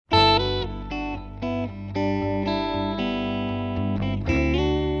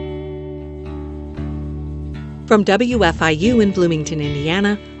From WFIU in Bloomington,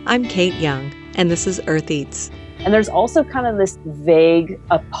 Indiana, I'm Kate Young, and this is Earth Eats. And there's also kind of this vague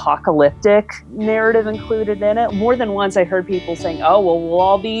apocalyptic narrative included in it. More than once I heard people saying, oh, well, we'll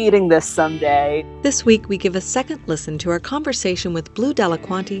all be eating this someday. This week we give a second listen to our conversation with Blue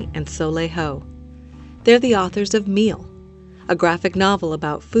Delaquanti and Soleil Ho. They're the authors of Meal, a graphic novel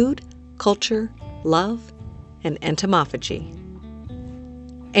about food, culture, love, and entomophagy.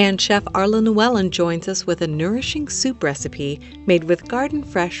 And Chef Arla Llewellyn joins us with a nourishing soup recipe made with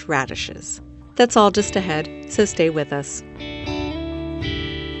garden-fresh radishes. That's all just ahead, so stay with us.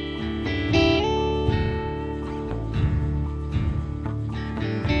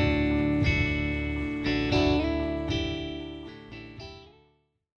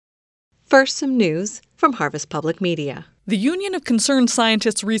 First, some news from Harvest Public Media. The Union of Concerned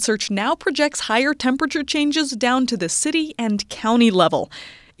Scientists research now projects higher temperature changes down to the city and county level.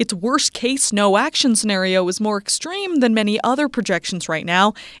 Its worst-case no-action scenario is more extreme than many other projections right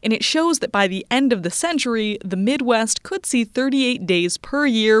now, and it shows that by the end of the century, the Midwest could see 38 days per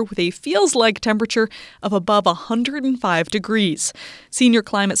year with a feels-like temperature of above 105 degrees. Senior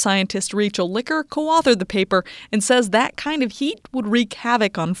climate scientist Rachel Licker co-authored the paper and says that kind of heat would wreak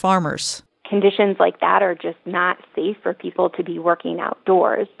havoc on farmers. Conditions like that are just not safe for people to be working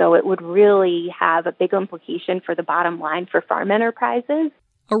outdoors, so it would really have a big implication for the bottom line for farm enterprises.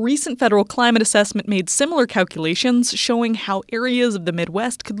 A recent federal climate assessment made similar calculations showing how areas of the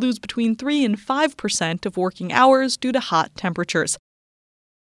Midwest could lose between 3 and 5% of working hours due to hot temperatures.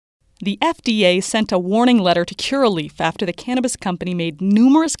 The FDA sent a warning letter to Curaleaf after the cannabis company made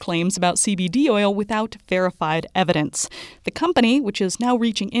numerous claims about CBD oil without verified evidence. The company, which is now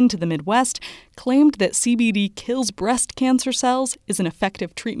reaching into the Midwest, claimed that CBD kills breast cancer cells, is an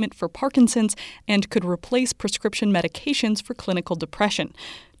effective treatment for Parkinson's, and could replace prescription medications for clinical depression.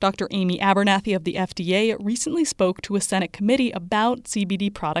 Dr. Amy Abernathy of the FDA recently spoke to a Senate committee about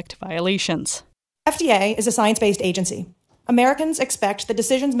CBD product violations. FDA is a science-based agency. Americans expect that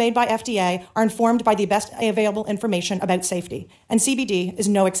decisions made by FDA are informed by the best available information about safety, and CBD is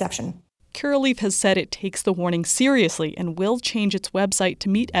no exception. Curaleaf has said it takes the warning seriously and will change its website to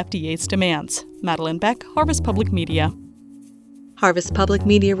meet FDA's demands. Madeline Beck, Harvest Public Media. Harvest Public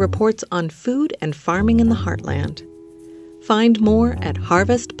Media reports on food and farming in the heartland. Find more at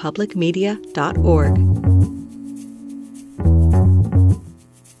harvestpublicmedia.org.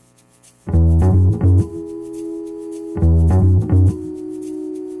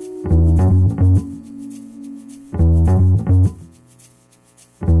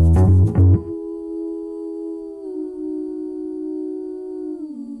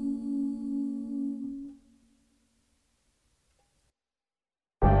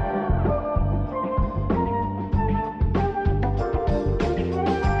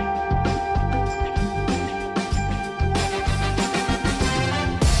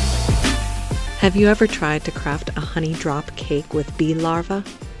 Have you ever tried to craft a honey drop cake with bee larvae?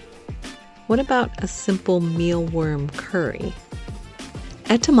 What about a simple mealworm curry?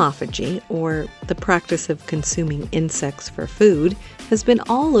 Entomophagy, or the practice of consuming insects for food, has been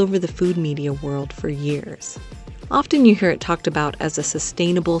all over the food media world for years. Often you hear it talked about as a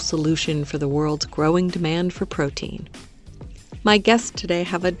sustainable solution for the world's growing demand for protein. My guests today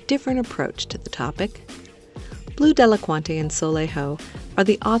have a different approach to the topic. Blue Delaquanti and Soleil Ho are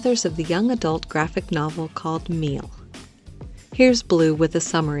the authors of the young adult graphic novel called Meal. Here's Blue with a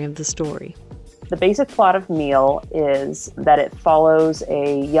summary of the story. The basic plot of Meal is that it follows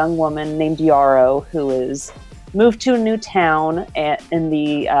a young woman named Yarrow who is moved to a new town in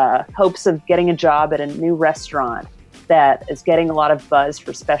the hopes of getting a job at a new restaurant that is getting a lot of buzz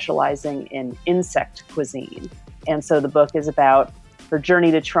for specializing in insect cuisine. And so the book is about her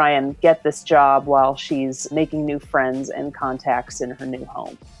journey to try and get this job while she's making new friends and contacts in her new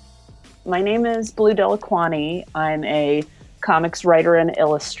home. My name is Blue Delaquanti. I'm a comics writer and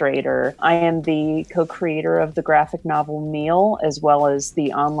illustrator. I am the co-creator of the graphic novel Meal, as well as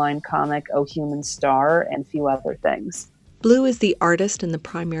the online comic Oh Human Star, and a few other things. Blue is the artist and the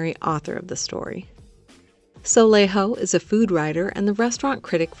primary author of the story. Soleil Ho is a food writer and the restaurant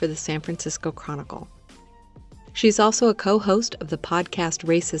critic for the San Francisco Chronicle. She's also a co-host of the podcast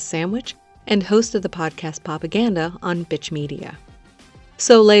Racist Sandwich and host of the podcast Propaganda on Bitch Media.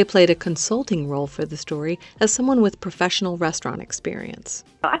 Soleil played a consulting role for the story as someone with professional restaurant experience.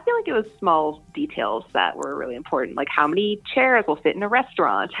 I feel like it was small details that were really important, like how many chairs will fit in a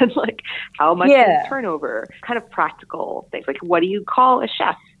restaurant and like how much is turnover, kind of practical things. Like what do you call a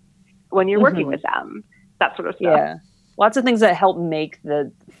chef when you're working with them? That sort of stuff. Yeah. Lots of things that help make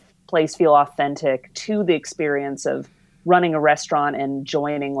the place feel authentic to the experience of running a restaurant and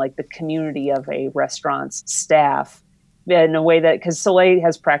joining like the community of a restaurant's staff in a way that, because Soleil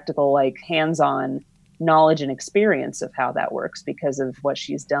has practical, like hands-on knowledge and experience of how that works because of what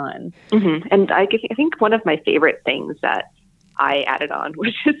she's done. Mm-hmm. And I think one of my favorite things that I added on,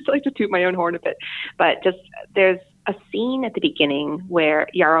 which is like to toot my own horn a bit, but just there's a scene at the beginning where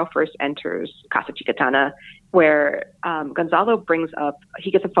Yarrow first enters Casa Chicatana, where Gonzalo brings up,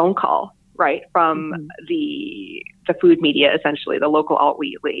 he gets a phone call, right, from the food media, essentially, the local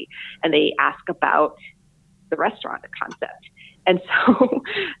alt-weekly, and they ask about the restaurant concept. And so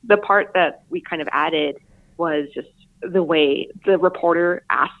the part that we kind of added was just the way the reporter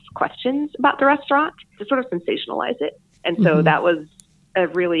asks questions about the restaurant to sort of sensationalize it. And so that was a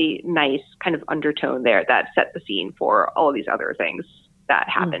really nice kind of undertone there that set the scene for all of these other things that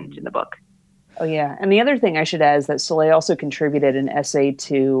happened in the book. Oh, yeah. And the other thing I should add is that Soleil also contributed an essay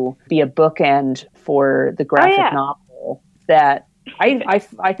to be a bookend for the graphic novel that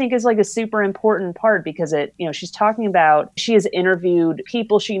I think is like a super important part, because it, you know, she's talking about, she has interviewed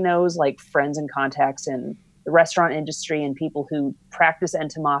people she knows, like friends and contacts in the restaurant industry and people who practice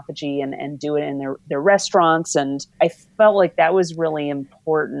entomophagy and do it in their restaurants. And I felt like that was really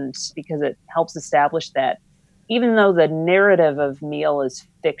important because it helps establish that even though the narrative of meal is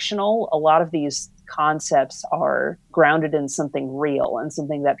fictional, a lot of these concepts are grounded in something real and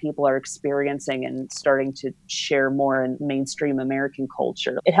something that people are experiencing and starting to share more in mainstream American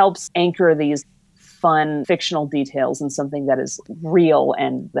culture. It helps anchor these fun fictional details in something that is real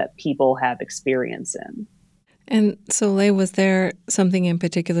and that people have experience in. And Soleil, was there something in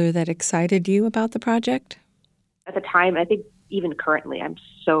particular that excited you about the project? At the time, I think even currently, I'm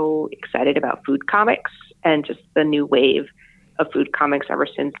so excited about food comics and just the new wave of food comics ever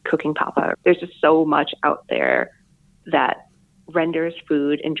since Cooking Papa. There's just so much out there that renders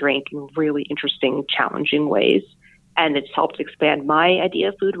food and drink in really interesting, challenging ways. And it's helped expand my idea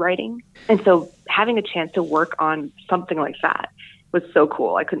of food writing. And so having a chance to work on something like that was so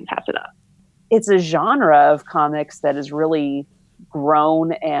cool. I couldn't pass it up. It's a genre of comics that has really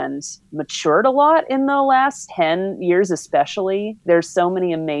grown and matured a lot in the last 10 years, especially. There's so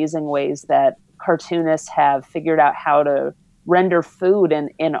many amazing ways that cartoonists have figured out how to render food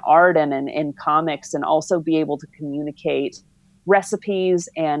in art and in comics, and also be able to communicate recipes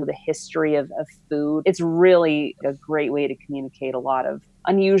and the history of food. It's really a great way to communicate a lot of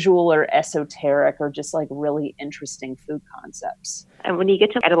unusual or esoteric or just like really interesting food concepts. And when you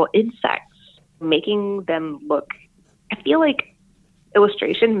get to edible insects, making them look, I feel like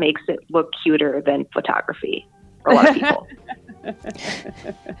illustration makes it look cuter than photography for a lot of people.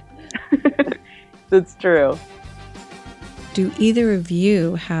 That's true. Do either of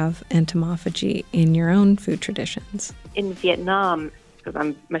you have entomophagy in your own food traditions? In Vietnam,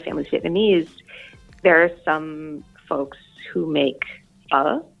 because my family's Vietnamese, there are some folks who make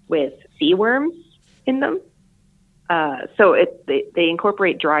pho with sea worms in them. So they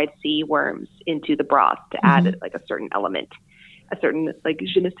incorporate dried sea worms into the broth to add like a certain element, a certain like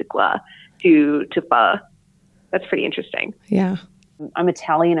je ne sais quoi to pho. That's pretty interesting. Yeah. I'm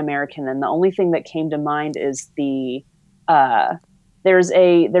Italian American, and the only thing that came to mind is there's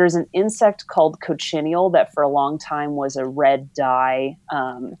an insect called cochineal that for a long time was a red dye,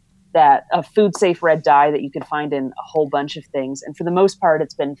 that a food safe red dye that you could find in a whole bunch of things. And for the most part,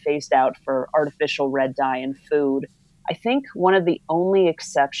 it's been phased out for artificial red dye in food. I think one of the only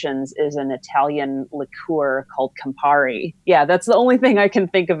exceptions is an Italian liqueur called Campari. Yeah, that's the only thing I can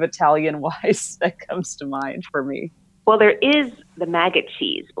think of Italian-wise that comes to mind for me. Well, there is the maggot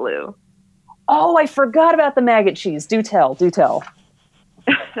cheese, Blue. Oh, I forgot about the maggot cheese. Do tell.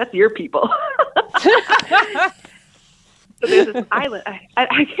 That's your people. So there's this island.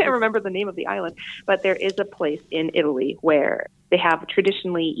 I can't remember the name of the island, but there is a place in Italy where they have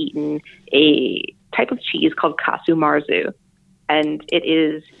traditionally eaten a type of cheese called casu marzu, and it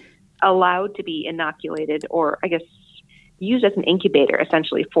is allowed to be inoculated, or I guess used as an incubator,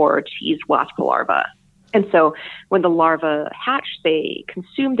 essentially, for cheese wasp larvae. And so when the larvae hatch, they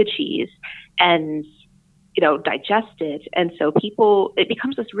consume the cheese and, digest it. And so it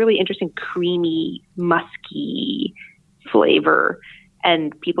becomes this really interesting, creamy, musky flavor.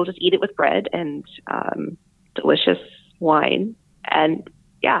 And people just eat it with bread and delicious wine. And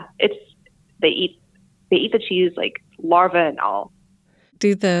yeah, they eat the cheese like larvae and all.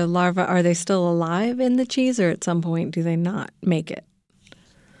 Do the larvae, are they still alive in the cheese, or at some point do they not make it?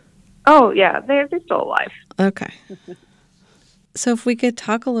 Oh, yeah, they're still alive. Okay. So if we could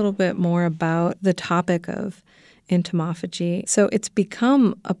talk a little bit more about the topic of entomophagy. So it's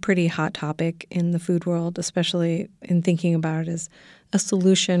become a pretty hot topic in the food world, especially in thinking about it as a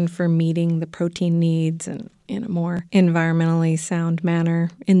solution for meeting the protein needs and in a more environmentally sound manner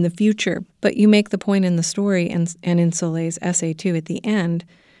in the future. But you make the point in the story and in Soleil's essay too at the end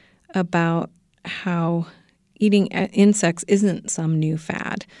about how eating insects isn't some new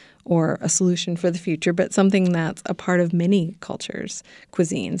fad or a solution for the future, but something that's a part of many cultures,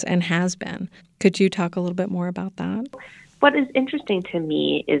 cuisines, and has been. Could you talk a little bit more about that? What is interesting to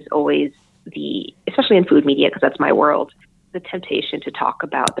me is always especially in food media, because that's my world, the temptation to talk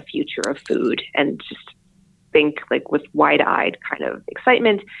about the future of food and just think like with wide-eyed kind of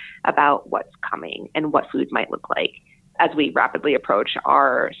excitement about what's coming and what food might look like as we rapidly approach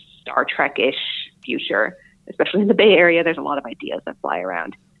our Star Trek-ish future. Especially in the Bay Area, there's a lot of ideas that fly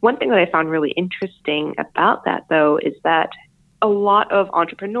around. One thing that I found really interesting about that, though, is that a lot of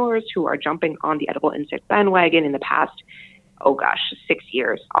entrepreneurs who are jumping on the edible insect bandwagon in the past, 6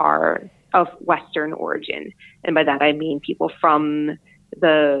 years, are of Western origin. And by that, I mean people from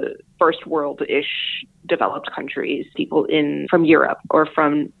the first world-ish developed countries, people from Europe or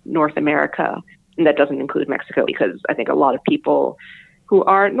from North America. And that doesn't include Mexico, because I think a lot of people who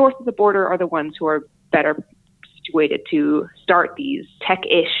are north of the border are the ones who are better situated to start these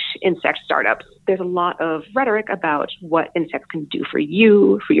tech-ish insect startups. There's a lot of rhetoric about what insects can do for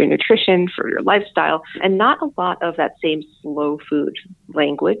you, for your nutrition, for your lifestyle, and not a lot of that same slow food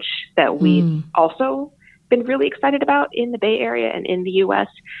language that we've also been really excited about in the Bay Area and in the U.S.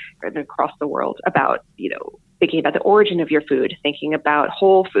 and across the world about, thinking about the origin of your food, thinking about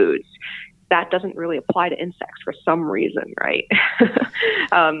whole foods. That doesn't really apply to insects for some reason, right?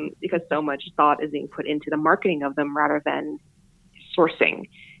 Because so much thought is being put into the marketing of them rather than sourcing,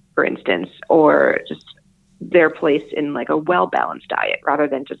 for instance, or just their place in like a well-balanced diet rather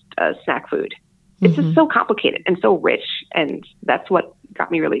than just a snack food. It's just so complicated and so rich, and that's what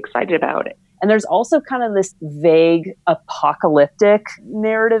got me really excited about it. And there's also kind of this vague apocalyptic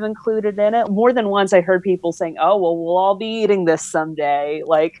narrative included in it. More than once I heard people saying, oh, well, we'll all be eating this someday.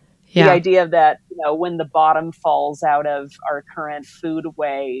 Like, the idea that, when the bottom falls out of our current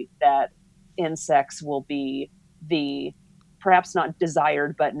foodway, that insects will be the perhaps not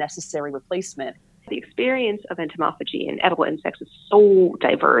desired but necessary replacement. The experience of entomophagy and edible insects is so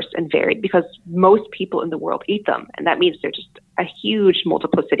diverse and varied because most people in the world eat them. And that means there's just a huge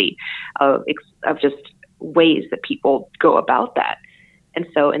multiplicity of just ways that people go about that. And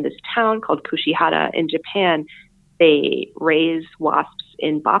so in this town called Kushihara in Japan, they raise wasps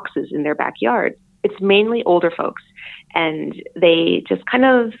in boxes in their backyard. It's mainly older folks, and they just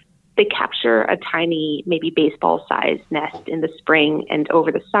they capture a tiny, maybe baseball-sized nest in the spring, and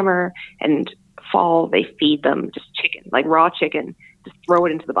over the summer and fall, they feed them just chicken, like raw chicken, just throw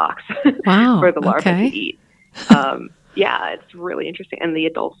it into the box for the larvae to eat. It's really interesting. And the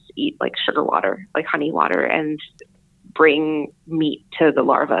adults eat like sugar water, like honey water, and bring meat to the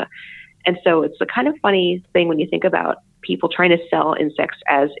larva. And so it's a kind of funny thing when you think about people trying to sell insects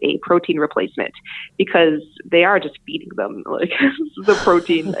as a protein replacement, because they are just feeding them like the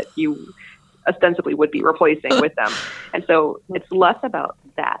protein that you ostensibly would be replacing with them. And so it's less about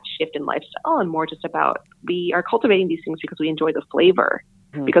that shift in lifestyle and more just about we are cultivating these things because we enjoy the flavor,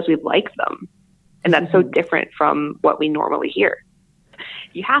 because we like them. And that's so different from what we normally hear.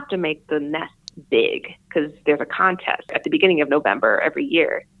 You have to make the nest big because there's a contest at the beginning of November every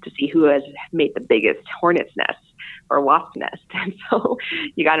year to see who has made the biggest hornet's nest or wasp nest. And so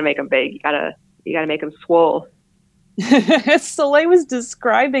you got to make them big. You got to make them swole. Soleil was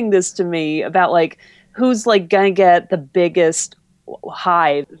describing this to me about like who's like going to get the biggest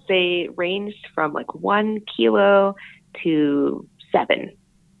hive. They ranged from like 1 kilo to 7.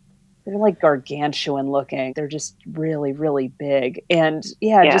 They're like gargantuan looking. They're just really, really big. And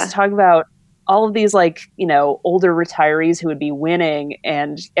just talk about all of these like, older retirees who would be winning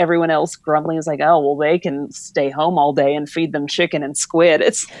and everyone else grumbling is like, oh, well, they can stay home all day and feed them chicken and squid.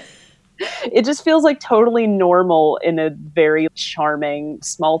 It just feels like totally normal in a very charming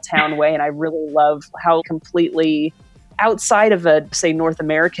small town way. And I really love how completely outside of a, say, North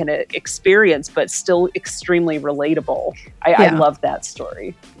American experience, but still extremely relatable. I love that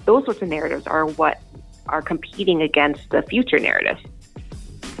story. Those sorts of narratives are what are competing against the future narrative.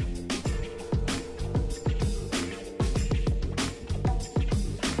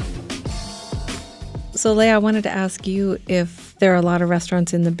 So, Leah, I wanted to ask you if there are a lot of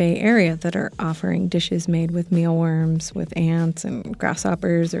restaurants in the Bay Area that are offering dishes made with mealworms, with ants and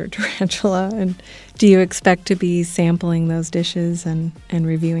grasshoppers or tarantula. And do you expect to be sampling those dishes and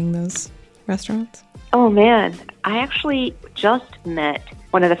reviewing those restaurants? Oh, man. I actually just met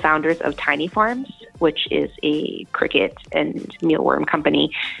one of the founders of Tiny Farms, which is a cricket and mealworm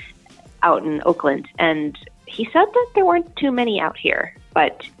company out in Oakland. And he said that there weren't too many out here,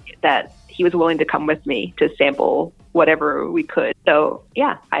 but that he was willing to come with me to sample whatever we could. So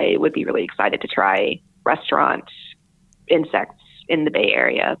yeah, I would be really excited to try restaurant insects in the Bay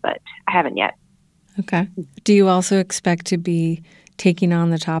Area, but I haven't yet. Okay. Do you also expect to be taking on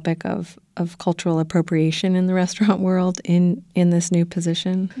the topic of cultural appropriation in the restaurant world in this new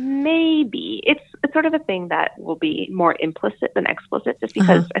position? Maybe. It's sort of a thing that will be more implicit than explicit, just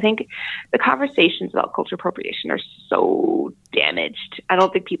because I think the conversations about cultural appropriation are so damaged. I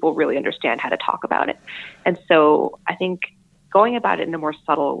don't think people really understand how to talk about it. And so I think going about it in a more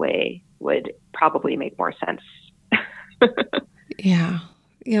subtle way would probably make more sense. Yeah.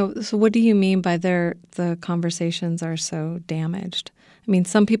 So what do you mean by the conversations are so damaged? I mean,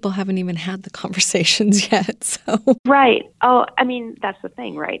 some people haven't even had the conversations yet, so. Right. Oh, I mean, that's the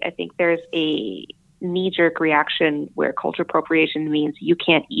thing, right? I think there's a knee-jerk reaction where cultural appropriation means you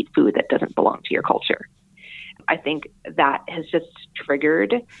can't eat food that doesn't belong to your culture. I think that has just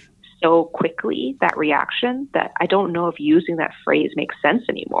triggered so quickly, that reaction, that I don't know if using that phrase makes sense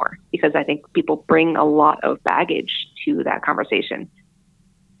anymore, because I think people bring a lot of baggage to that conversation.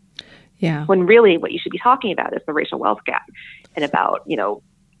 Yeah. When really what you should be talking about is the racial wealth gap and about,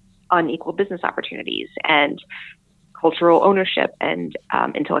 unequal business opportunities and cultural ownership and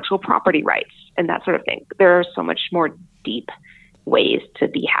intellectual property rights and that sort of thing. There are so much more deep ways to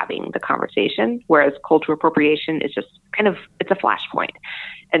be having the conversation, whereas cultural appropriation is just it's a flashpoint.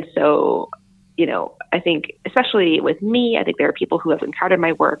 And so, I think, especially with me, I think there are people who have encountered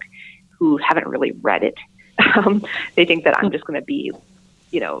my work who haven't really read it. They think that I'm just going to be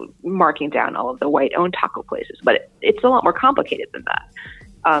marking down all of the white-owned taco places. But it's a lot more complicated than that.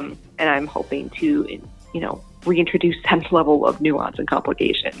 And I'm hoping to, reintroduce that level of nuance and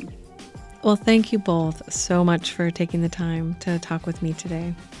complication. Well, thank you both so much for taking the time to talk with me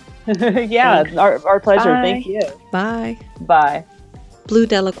today. Yeah, our pleasure. Bye. Thank you. Bye. Bye. Blue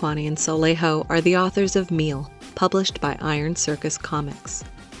Delaquani and Soleil Ho are the authors of Meal, published by Iron Circus Comics.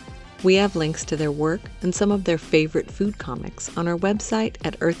 We have links to their work and some of their favorite food comics on our website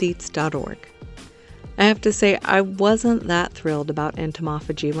at eartheats.org. I have to say, I wasn't that thrilled about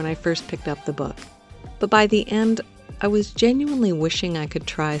entomophagy when I first picked up the book. But by the end, I was genuinely wishing I could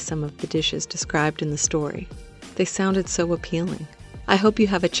try some of the dishes described in the story. They sounded so appealing. I hope you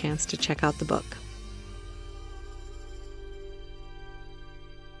have a chance to check out the book.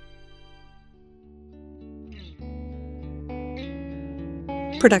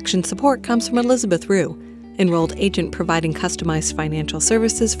 Production support comes from Elizabeth Rue, enrolled agent providing customized financial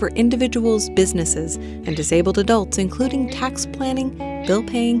services for individuals, businesses, and disabled adults, including tax planning, bill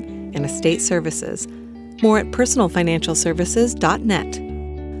paying, and estate services. More at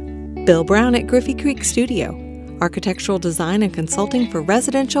personalfinancialservices.net. Bill Brown at Griffey Creek Studio, architectural design and consulting for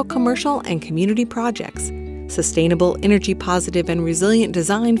residential, commercial, and community projects. Sustainable, energy-positive, and resilient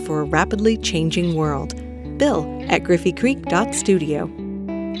design for a rapidly changing world. Bill at griffeycreek.studio.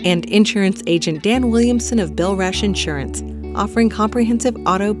 And insurance agent Dan Williamson of Bill Resch Insurance, offering comprehensive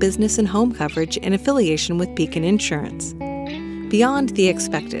auto, business, and home coverage in affiliation with Beacon Insurance. Beyond the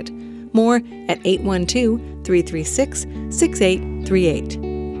expected. More at 812-336-6838.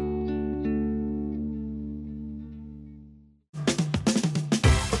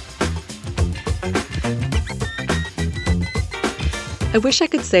 I wish I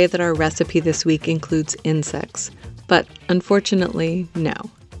could say that our recipe this week includes insects, but unfortunately, no.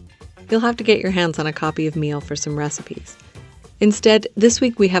 You'll have to get your hands on a copy of Meal for some recipes. Instead, this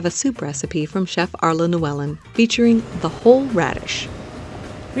week we have a soup recipe from Chef Arla Llewellyn featuring the whole radish.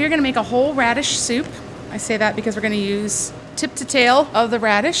 We are going to make a whole radish soup. I say that because we're going to use tip to tail of the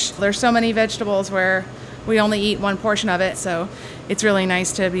radish. There's so many vegetables where we only eat one portion of it, so it's really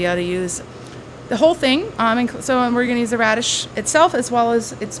nice to be able to use the whole thing. So we're going to use the radish itself as well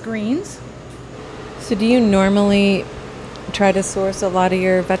as its greens. So do you normally try to source a lot of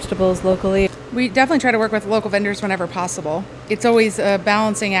your vegetables locally? We definitely try to work with local vendors whenever possible. It's always a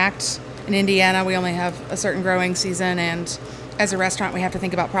balancing act. In Indiana, we only have a certain growing season, and as a restaurant, we have to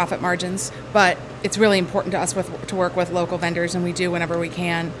think about profit margins. But it's really important to us to work with local vendors, and we do whenever we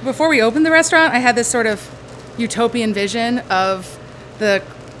can. Before we opened the restaurant, I had this sort of utopian vision of the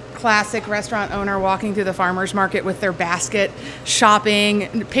classic restaurant owner walking through the farmer's market with their basket,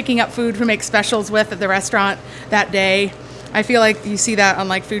 shopping, picking up food to make specials with at the restaurant that day. I feel like you see that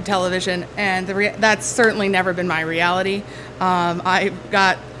on food television, and that's certainly never been my reality. I've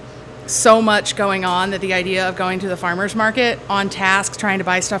got so much going on that the idea of going to the farmer's market on task, trying to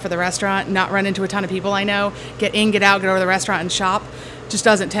buy stuff for the restaurant, not run into a ton of people I know, get in, get out, go to the restaurant and shop, just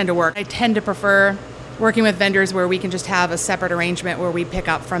doesn't tend to work. I tend to prefer working with vendors where we can just have a separate arrangement where we pick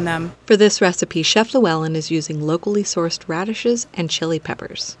up from them. For this recipe, Chef Llewellyn is using locally sourced radishes and chili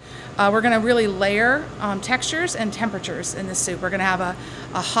peppers. We're going to really layer textures and temperatures in this soup. We're going to have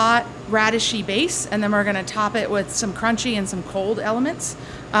a hot radishy base, and then we're going to top it with some crunchy and some cold elements.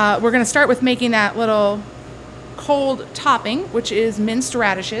 We're going to start with making that little cold topping, which is minced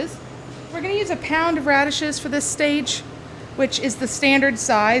radishes. We're going to use a pound of radishes for this stage, which is the standard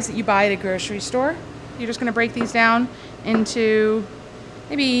size that you buy at a grocery store. You're just going to break these down into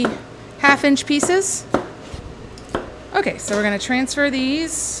maybe half-inch pieces. Okay, so we're going to transfer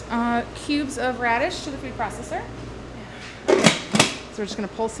these cubes of radish to the food processor. Okay, so we're just going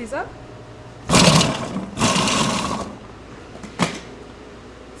to pulse these up.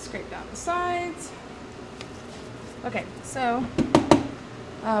 Scrape down the sides. Okay, so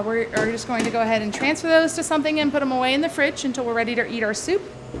we're just going to go ahead and transfer those to something and put them away in the fridge until we're ready to eat our soup.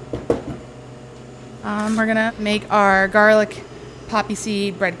 We're going to make our garlic poppy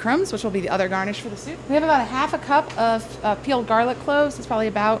seed breadcrumbs, which will be the other garnish for the soup. We have about a half a cup of peeled garlic cloves. It's probably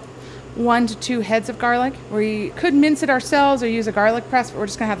about 1 to 2 heads of garlic. We could mince it ourselves or use a garlic press, but we're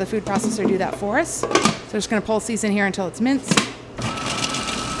just going to have the food processor do that for us. So we're just going to pulse these in here until it's minced.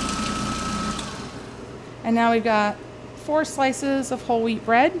 And now we've got 4 slices of whole wheat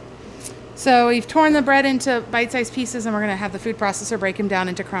bread. So we've torn the bread into bite-sized pieces, and we're going to have the food processor break them down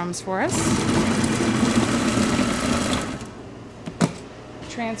into crumbs for us.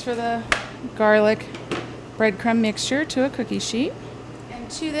 Transfer the garlic breadcrumb mixture to a cookie sheet. And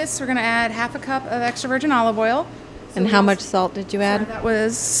to this, we're going to add half a cup of extra virgin olive oil. And how much salt did you add? That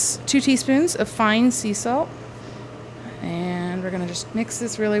was 2 teaspoons of fine sea salt. And we're going to just mix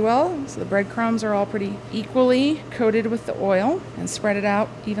this really well so the breadcrumbs are all pretty equally coated with the oil, and spread it out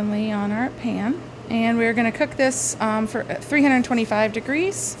evenly on our pan. And we're going to cook this for 325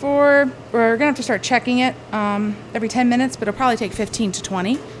 degrees we're going to have to start checking it every 10 minutes, but it'll probably take 15 to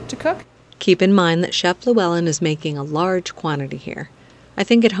 20 to cook. Keep in mind that Chef Llewellyn is making a large quantity here. I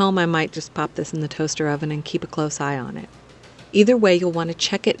think at home I might just pop this in the toaster oven and keep a close eye on it. Either way, you'll want to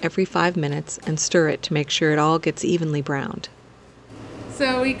check it every 5 minutes and stir it to make sure it all gets evenly browned.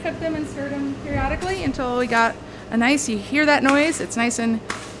 So we cooked them and stirred them periodically until we got a nice, you hear that noise? It's nice and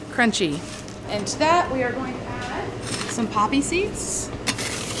crunchy. And to that, we are going to add some poppy seeds.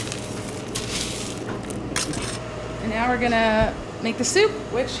 And now we're going to make the soup,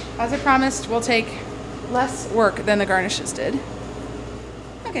 which, as I promised, will take less work than the garnishes did.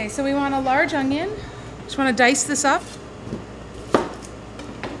 Okay, so we want a large onion. Just want to dice this up.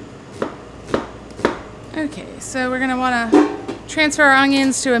 Okay, so we're going to want to transfer our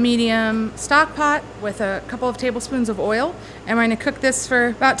onions to a medium stock pot with a couple of tablespoons of oil, and we're going to cook this for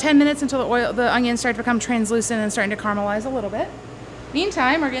about 10 minutes until the onions start to become translucent and starting to caramelize a little bit.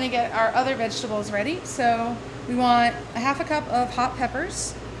 Meantime, we're going to get our other vegetables ready. So we want a half a cup of hot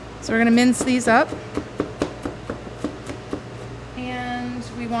peppers. So we're going to mince these up. And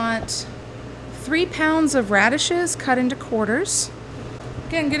we want 3 pounds of radishes cut into quarters.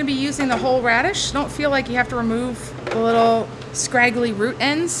 Again, going to be using the whole radish. Don't feel like you have to remove the little scraggly root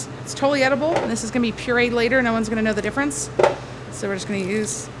ends. It's totally edible, and this is going to be pureed later. No one's going to know the difference. So we're just going to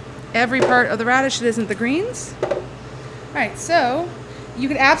use every part of the radish that isn't the greens. All right, so you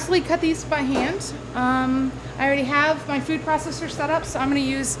could absolutely cut these by hand. I already have my food processor set up, so I'm going to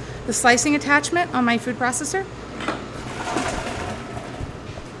use the slicing attachment on my food processor.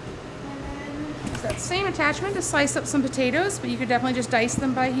 That same attachment to slice up some potatoes, but you could definitely just dice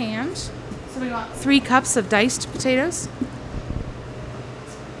them by hand. So we want 3 cups of diced potatoes.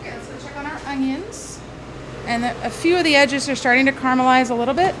 Okay, let's go check on our onions. And a few of the edges are starting to caramelize a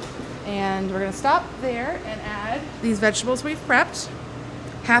little bit. And we're going to stop there and add these vegetables we've prepped.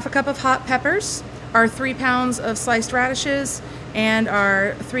 Half a cup of hot peppers, our 3 pounds of sliced radishes, and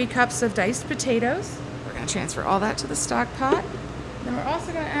our 3 cups of diced potatoes. We're going to transfer all that to the stock pot. Then we're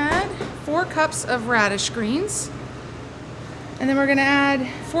also going to add 4 cups of radish greens. And then we're going to add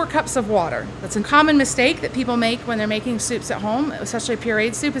 4 cups of water. That's a common mistake that people make when they're making soups at home, especially a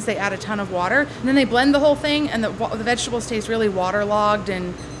pureed soup, is they add a ton of water. And then they blend the whole thing, and the vegetables taste really waterlogged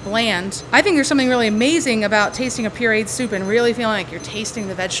and bland. I think there's something really amazing about tasting a pureed soup and really feeling like you're tasting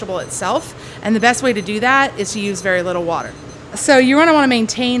the vegetable itself. And the best way to do that is to use very little water. So you're going to want to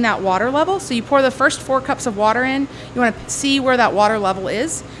maintain that water level. So you pour the first 4 cups of water in. You want to see where that water level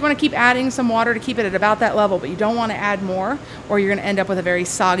is. You want to keep adding some water to keep it at about that level, but you don't want to add more, or you're going to end up with a very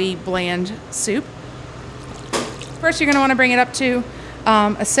soggy, bland soup. First, you're going to want to bring it up to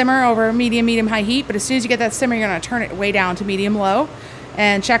a simmer over medium-high heat, but as soon as you get that simmer, you're going to turn it way down to medium-low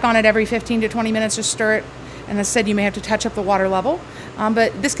and check on it every 15 to 20 minutes. Just stir it. And as I said, you may have to touch up the water level.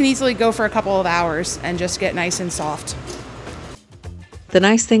 But this can easily go for a couple of hours and just get nice and soft. The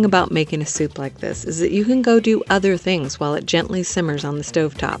nice thing about making a soup like this is that you can go do other things while it gently simmers on the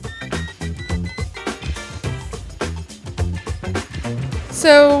stovetop.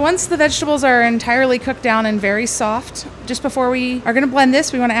 So once the vegetables are entirely cooked down and very soft, just before we are going to blend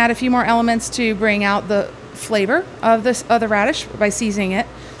this, we want to add a few more elements to bring out the flavor of the radish by seasoning it.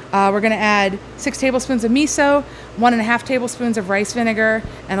 We're going to add 6 tablespoons of miso, 1.5 tablespoons of rice vinegar,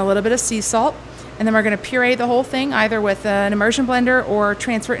 and a little bit of sea salt. And then we're going to puree the whole thing either with an immersion blender or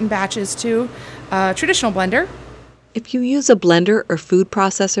transfer it in batches to a traditional blender. If you use a blender or food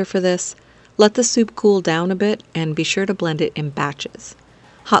processor for this, let the soup cool down a bit and be sure to blend it in batches.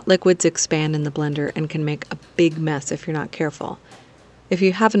 Hot liquids expand in the blender and can make a big mess if you're not careful. If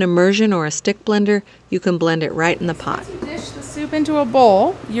you have an immersion or a stick blender, you can blend it right in the pot. Once you dish the soup into a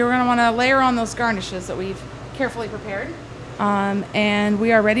bowl, you're going to want to layer on those garnishes that we've carefully prepared. And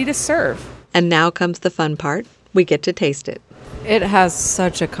we are ready to serve. And now comes the fun part. We get to taste it. It has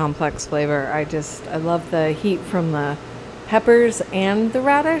such a complex flavor. I love the heat from the peppers and the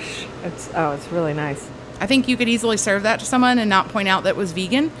radish. It's really nice. I think you could easily serve that to someone and not point out that it was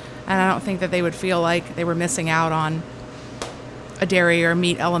vegan. And I don't think that they would feel like they were missing out on a dairy or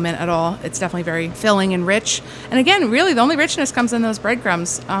meat element at all. It's definitely very filling and rich. And again, really the only richness comes in those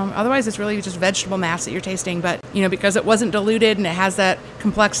breadcrumbs. Otherwise, it's really just vegetable mass that you're tasting. But, because it wasn't diluted and it has that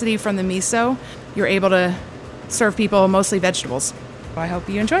complexity from the miso, you're able to serve people mostly vegetables. I hope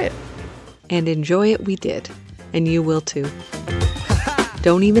you enjoy it. And enjoy it we did. And you will too.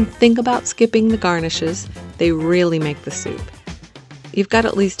 Don't even think about skipping the garnishes. They really make the soup. You've got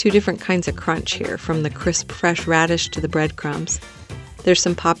at least 2 different kinds of crunch here, from the crisp, fresh radish to the breadcrumbs. There's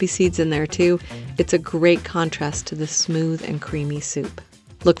some poppy seeds in there too. It's a great contrast to the smooth and creamy soup.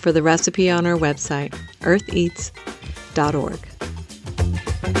 Look for the recipe on our website, eartheats.org.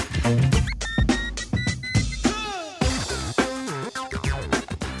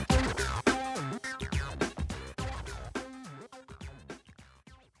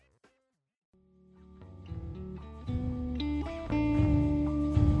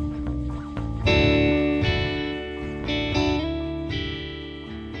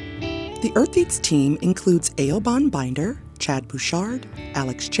 The Earth Eats team includes Aobon Binder, Chad Bouchard,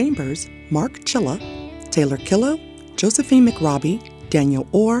 Alex Chambers, Mark Chilla, Taylor Killo, Josephine McRobbie, Daniel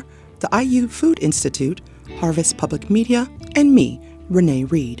Orr, the IU Food Institute, Harvest Public Media, and me, Renee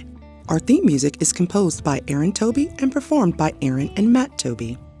Reed. Our theme music is composed by Aaron Toby and performed by Aaron and Matt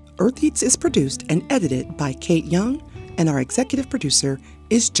Toby. Earth Eats is produced and edited by Kate Young, and our executive producer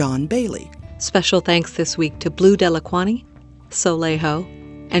is John Bailey. Special thanks this week to Blue Delaquani, Soleil Ho,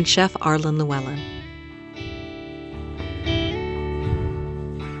 and Chef Arlen Llewellyn.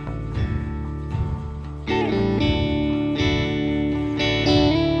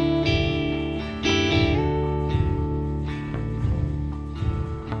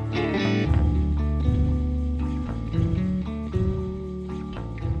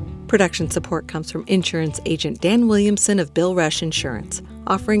 Production support comes from insurance agent Dan Williamson of Bill Rush Insurance,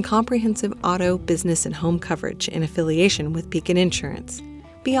 offering comprehensive auto, business, and home coverage in affiliation with Beacon Insurance.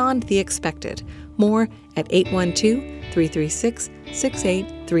 Beyond the expected. More at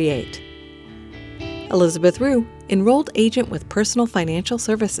 812-336-6838. Elizabeth Rue, enrolled agent with Personal Financial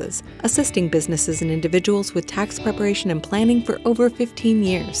Services, assisting businesses and individuals with tax preparation and planning for over 15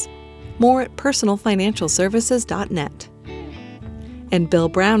 years. More at personalfinancialservices.net. And Bill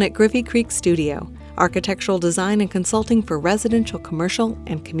Brown at Griffey Creek Studio, architectural design and consulting for residential, commercial,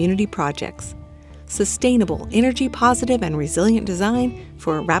 and community projects. Sustainable, energy-positive, and resilient design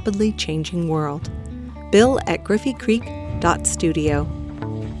for a rapidly changing world. Bill at griffeycreek.studio.